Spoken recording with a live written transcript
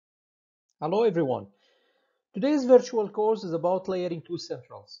Hello everyone. Today's virtual course is about layering two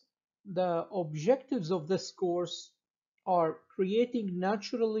centrals. The objectives of this course are creating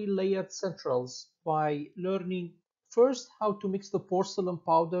naturally layered centrals by learning first how to mix the porcelain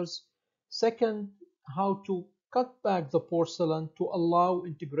powders, second how to cut back the porcelain to allow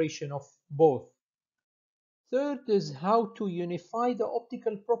integration of both. Third is how to unify the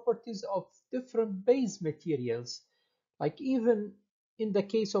optical properties of different base materials, like even in the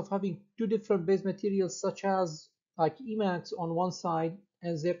case of having two different base materials such as like e.max on one side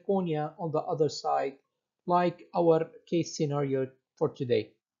and zirconia on the other side, like our case scenario for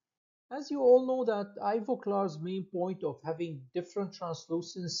today. As you all know that Ivocolor's main point of having different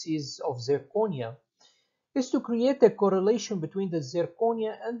translucencies of zirconia is to create a correlation between the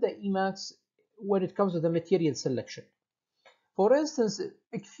zirconia and the e.max when it comes to the material selection. For instance,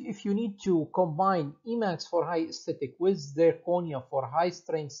 if you need to combine e.max for high aesthetic with zirconia for high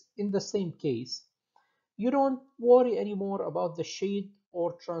strength in the same case, you don't worry anymore about the shade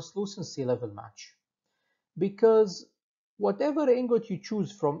or translucency level match, because whatever ingot you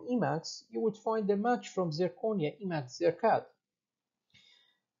choose from e.max, you would find a match from zirconia, e.max, ZirCAD.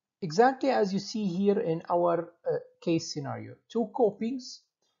 Exactly as you see here in our case scenario. Two copings.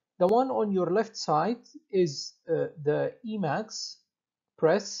 The one on your left side is the e.max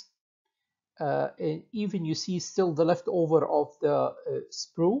press. And even you see still the leftover of the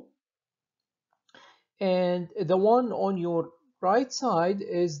sprue. And the one on your right side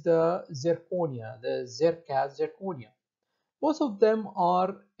is the zirconia, the ZirCAD zirconia. Both of them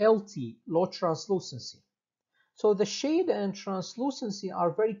are LT, low translucency. So the shade and translucency are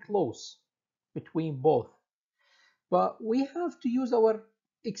very close between both. But we have to use our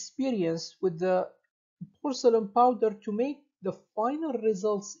experience with the porcelain powder to make the final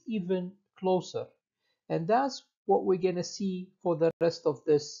results even closer. And that's what we're going to see for the rest of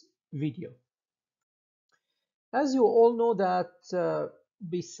this video. As you all know that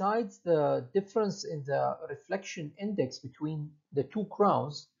besides the difference in the reflection index between the two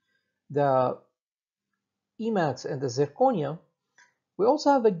crowns, the e.max and the zirconia, we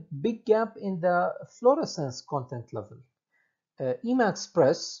also have a big gap in the fluorescence content level. e.max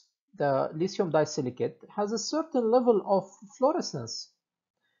press, the lithium disilicate, has a certain level of fluorescence.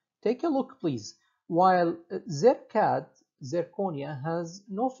 Take a look, please. While ZirCAD zirconia has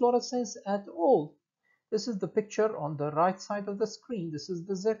no fluorescence at all. This is the picture on the right side of the screen. This is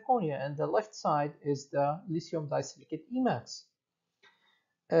the zirconia, and the left side is the lithium disilicate e.max.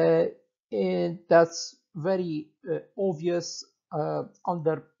 And that's very obvious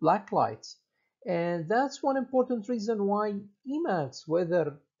under black light. And that's one important reason why e.max,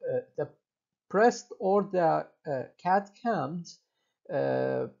 whether the pressed or the CAD cammed,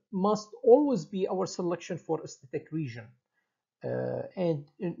 must always be our selection for aesthetic region. And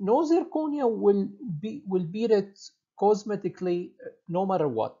no zirconia will beat it cosmetically no matter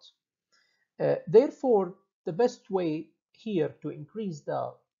what. Therefore, the best way here to increase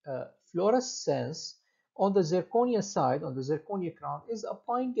the fluorescence on the zirconia side, on the zirconia crown, is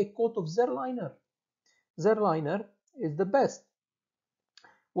applying a coat of ZirLiner. ZirLiner is the best.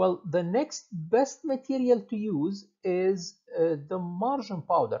 Well, the next best material to use is the margin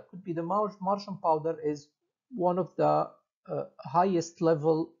powder. Could be the margin powder is one of the highest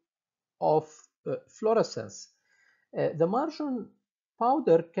level of fluorescence. The margin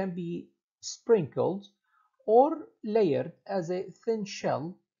powder can be sprinkled or layered as a thin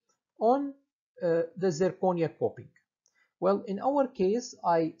shell on the zirconia coping. Well, in our case,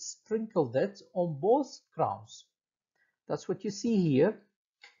 I sprinkled it on both crowns. That's what you see here.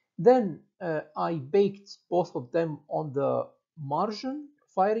 Then I baked both of them on the margin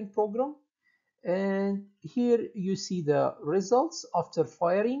firing program. And here you see the results after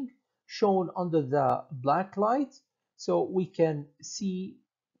firing shown under the black light. So we can see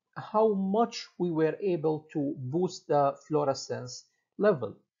how much we were able to boost the fluorescence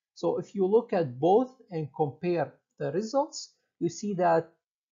level. So if you look at both and compare the results, you see that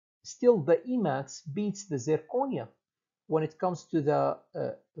still the e.max beats the zirconia when it comes to the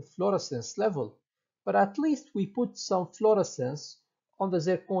fluorescence level. But at least we put some fluorescence on the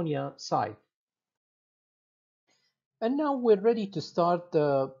zirconia side. And now we're ready to start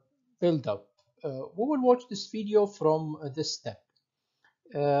the build-up. We will watch this video from this step,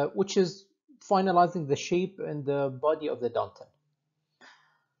 which is finalizing the shape and the body of the Danton.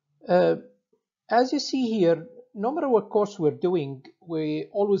 As you see here, no matter what course we're doing, we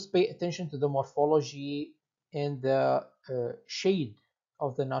always pay attention to the morphology and the shade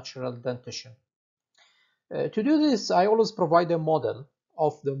of the natural dentition. To do this, I always provide a model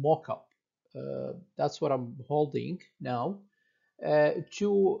of the mock-up. That's what I'm holding now.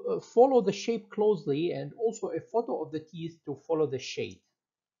 to follow the shape closely, and also a photo of the teeth to follow the shade.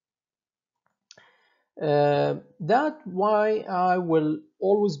 That's why I will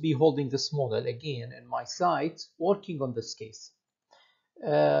always be holding this model again in my site, working on this case.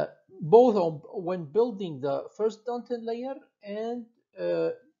 Both when building the first Danton layer and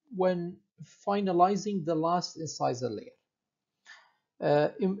when finalizing the last incisor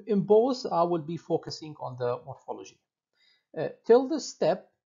layer. In both, I will be focusing on the morphology. Till this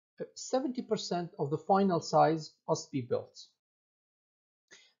step, 70% of the final size must be built.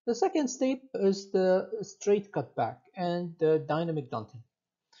 The second step is the straight cutback and the dynamic Danton.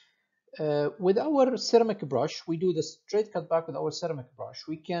 With our ceramic brush, we do the straight cutback with our ceramic brush.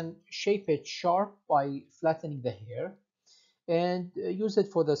 We can shape it sharp by flattening the hair and use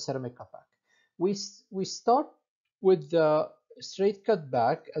it for the ceramic cutback. We start with the straight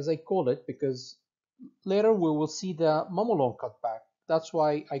cutback, as I call it, because later we will see the mammalon cutback. That's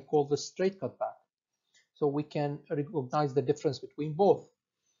why I call the straight cutback, so we can recognize the difference between both.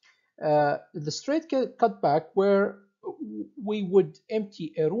 The straight cutback, where we would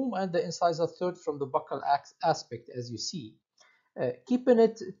empty a room and the incisor third from the buccal aspect, as you see, keeping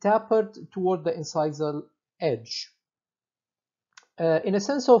it tapered toward the incisal edge, in a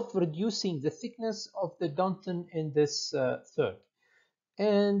sense of reducing the thickness of the Danton in this third.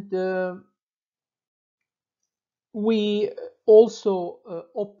 And we also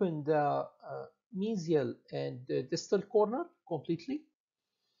open the mesial and distal corner completely.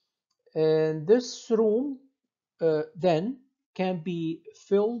 And this room then can be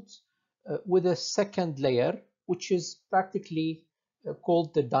filled with a second layer, which is practically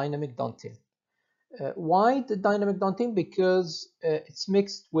called the dynamic Danton. Why the dynamic Danton? Because it's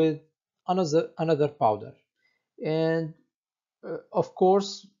mixed with another powder. And of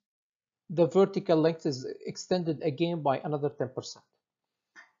course, the vertical length is extended again by another 10%.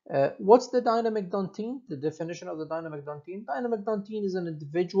 What's the dynamic Danton? The definition of the dynamic Danton. Dynamic Danton is an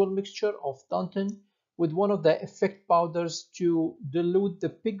individual mixture of Danton with one of the effect powders to dilute the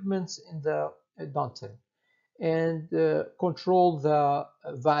pigments in the Danton and control the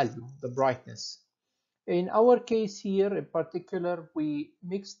value, the brightness. In our case here in particular, we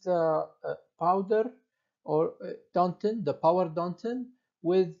mix the powder or Danton, the power Danton,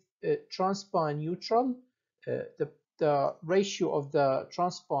 with transpa neutral. The ratio of the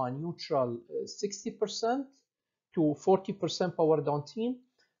transpa neutral 60% to 40% power Danton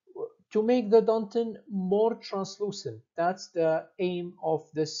to make the Danton more translucent. That's the aim of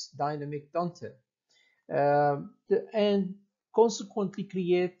this dynamic Danton, and consequently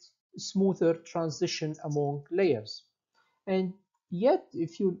create smoother transition among layers. And yet,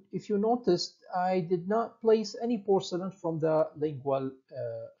 if you noticed, I did not place any porcelain from the lingual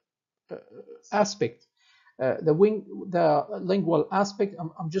aspect. The lingual aspect,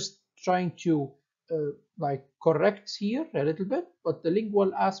 I'm just trying to like correct here a little bit, but the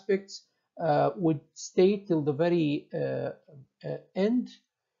lingual aspects would stay till the very end,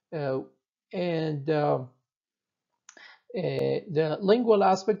 and the lingual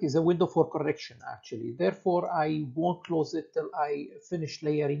aspect is a window for correction, actually. Therefore, I won't close it till I finish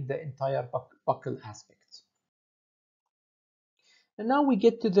layering the entire buccal aspect. And now we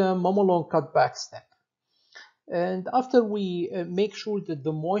get to the mammalon cutback step. And after we make sure that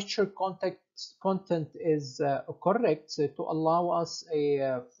the moisture content is correct to allow us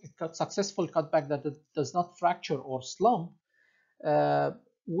a successful cutback that does not fracture or slump,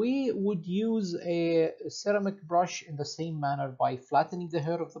 we would use a ceramic brush in the same manner by flattening the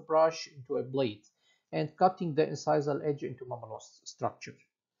hair of the brush into a blade and cutting the incisal edge into mammalon structure.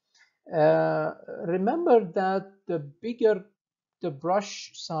 Remember that the bigger the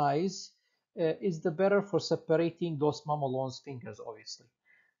brush size is the better for separating those mammalon's fingers, obviously,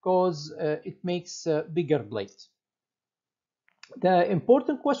 because it makes a bigger blade. The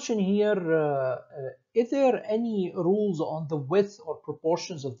important question here, is there any rules on the width or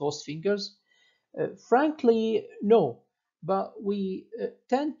proportions of those fingers? Frankly, no, but we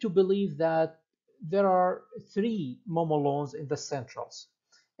tend to believe that there are 3 mammalons in the centrals.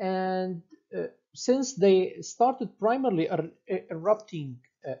 And since they started primarily erupting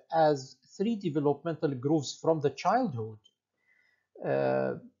as 3 developmental grooves from the childhood,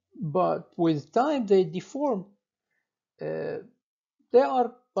 but with time they deform, they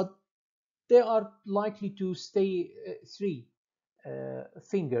are likely to stay 3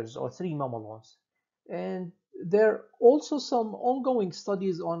 fingers or 3 mammalons. And there are also some ongoing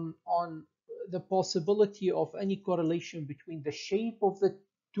studies on the possibility of any correlation between the shape of the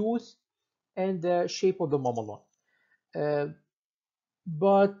tooth and the shape of the mammalon,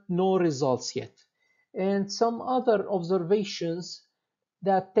 but no results yet. And some other observations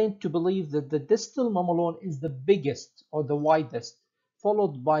that tend to believe that the distal mamelon is the biggest or the widest,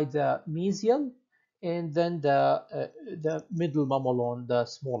 followed by the mesial, and then the middle mamelon, the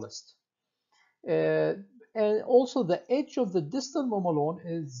smallest. Uh, and also the edge of the distal mamelon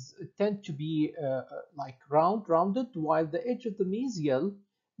is tend to be like rounded, while the edge of the mesial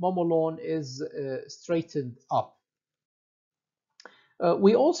mamelon is straightened up.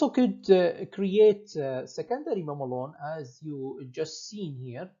 We also could create secondary mamelon, as you just seen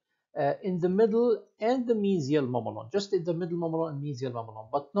here, in the middle and the mesial mamelon, just in the middle mamelon and mesial mamelon,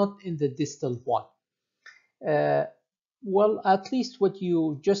 but not in the distal one. Well, at least what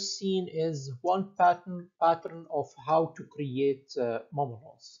you just seen is one pattern of how to create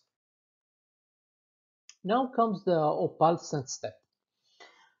mamelons. Now comes the opalescent step,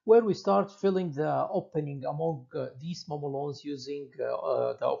 where we start filling the opening among these mamelons using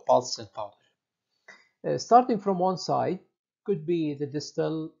the opalescent powder. Starting from one side, could be the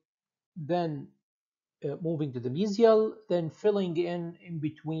distal, then moving to the mesial, then filling in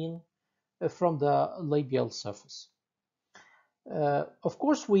between from the labial surface. Of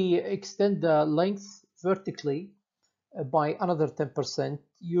course, we extend the length vertically by another 10%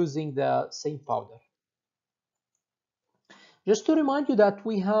 using the same powder. Just to remind you that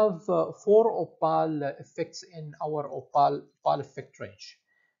we have 4 opal effects in our opal effect range.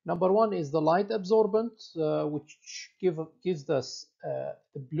 Number 1 is the light absorbent, which gives us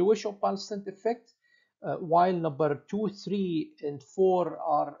the bluish opalescent effect, while number 2, 3, and 4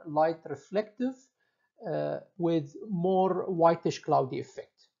 are light reflective with more whitish cloudy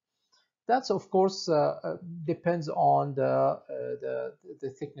effect. That's of course depends on the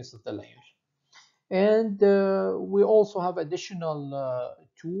thickness of the layer. And we also have additional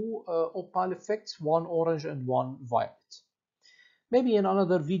 2 opal effects, one orange and one violet. Maybe in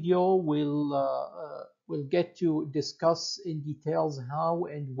another video we'll get to discuss in details how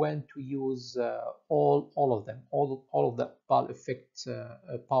and when to use all of them, all of the opal effect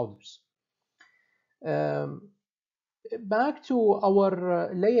powders. Back to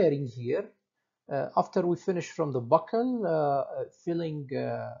our layering here. After we finish from the buckle, filling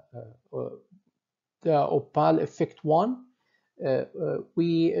the opal effect 1,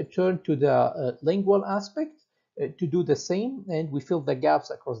 we turn to the lingual aspect to do the same, and we fill the gaps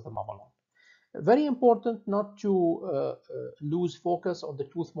across the mamelon. Very important not to lose focus on the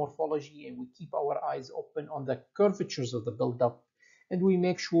tooth morphology, and we keep our eyes open on the curvatures of the buildup, and we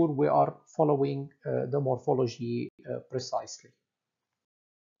make sure we are following the morphology precisely.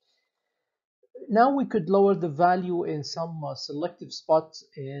 Now we could lower the value in some selective spots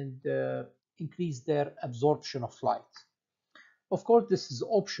and increase their absorption of light. Of course, this is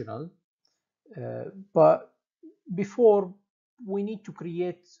optional, but before we need to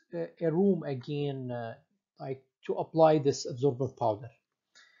create a room again, like to apply this absorbent powder.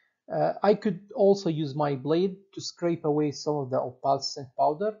 I could also use my blade to scrape away some of the opalescent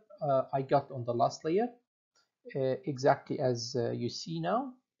powder I got on the last layer, exactly as you see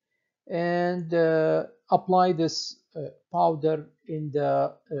now, and apply this powder in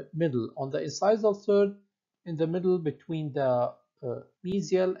the middle, on the incisal third, in the middle between the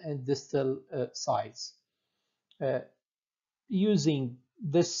mesial and distal sides, using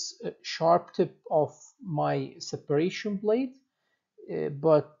this sharp tip of my separation blade,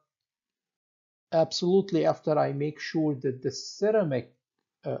 but absolutely after I make sure that the ceramic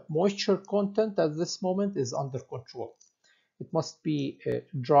moisture content at this moment is under control. It must be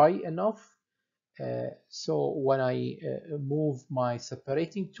dry enough so when I move my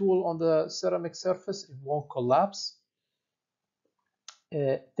separating tool on the ceramic surface, it won't collapse.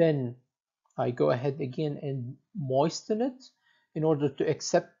 Then I go ahead again and moisten it in order to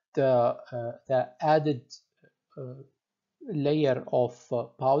accept the added layer of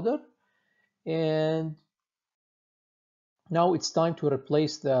powder. And now it's time to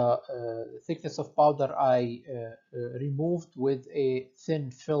replace the thickness of powder I removed with a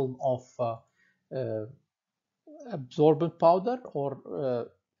thin film of absorbent powder or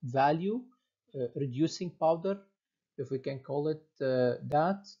value reducing powder, if we can call it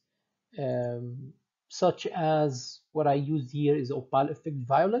that, such as what I used here is opal effect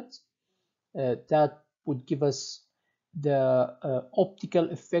violet. That would give us the optical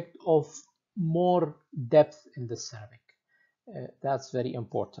effect of more depth in the ceramic. That's very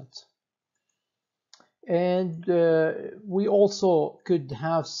important. And we also could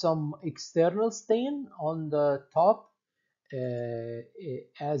have some external stain on the top.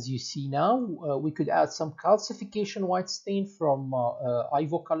 As you see now, we could add some calcification white stain from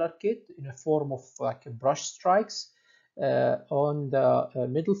Ivocolor kit in a form of like brush strikes on the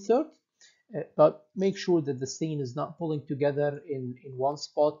middle third. but make sure that the stain is not pulling together in one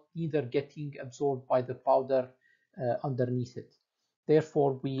spot, neither getting absorbed by the powder underneath it.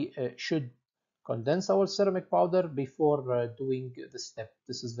 Therefore, we should condense our ceramic powder before doing the step.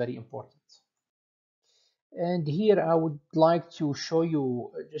 This is very important. And here I would like to show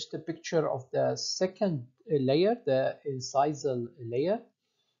you just a picture of the second layer, the incisal layer,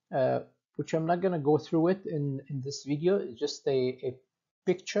 which I'm not going to go through it in this video. It's just a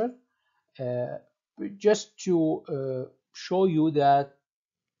picture just to show you that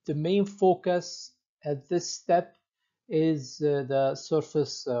the main focus at this step is the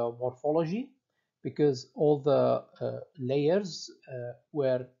surface morphology, because all the layers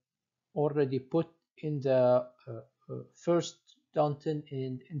were already put in the first Danton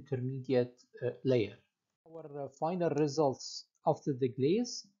and intermediate layer. Our final results after the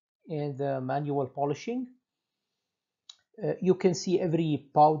glaze and the manual polishing. You can see every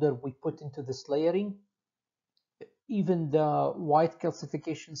powder we put into this layering. Even the white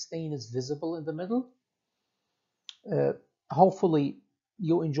calcification stain is visible in the middle. Hopefully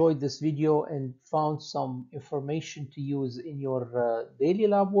you enjoyed this video and found some information to use in your daily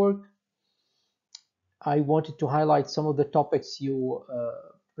lab work. I wanted to highlight some of the topics you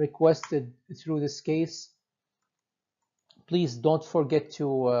requested through this case. Please don't forget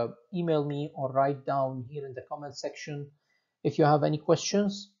to email me or write down here in the comment section if you have any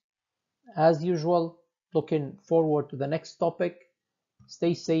questions. As usual, looking forward to the next topic.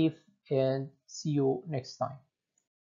 Stay safe and see you next time.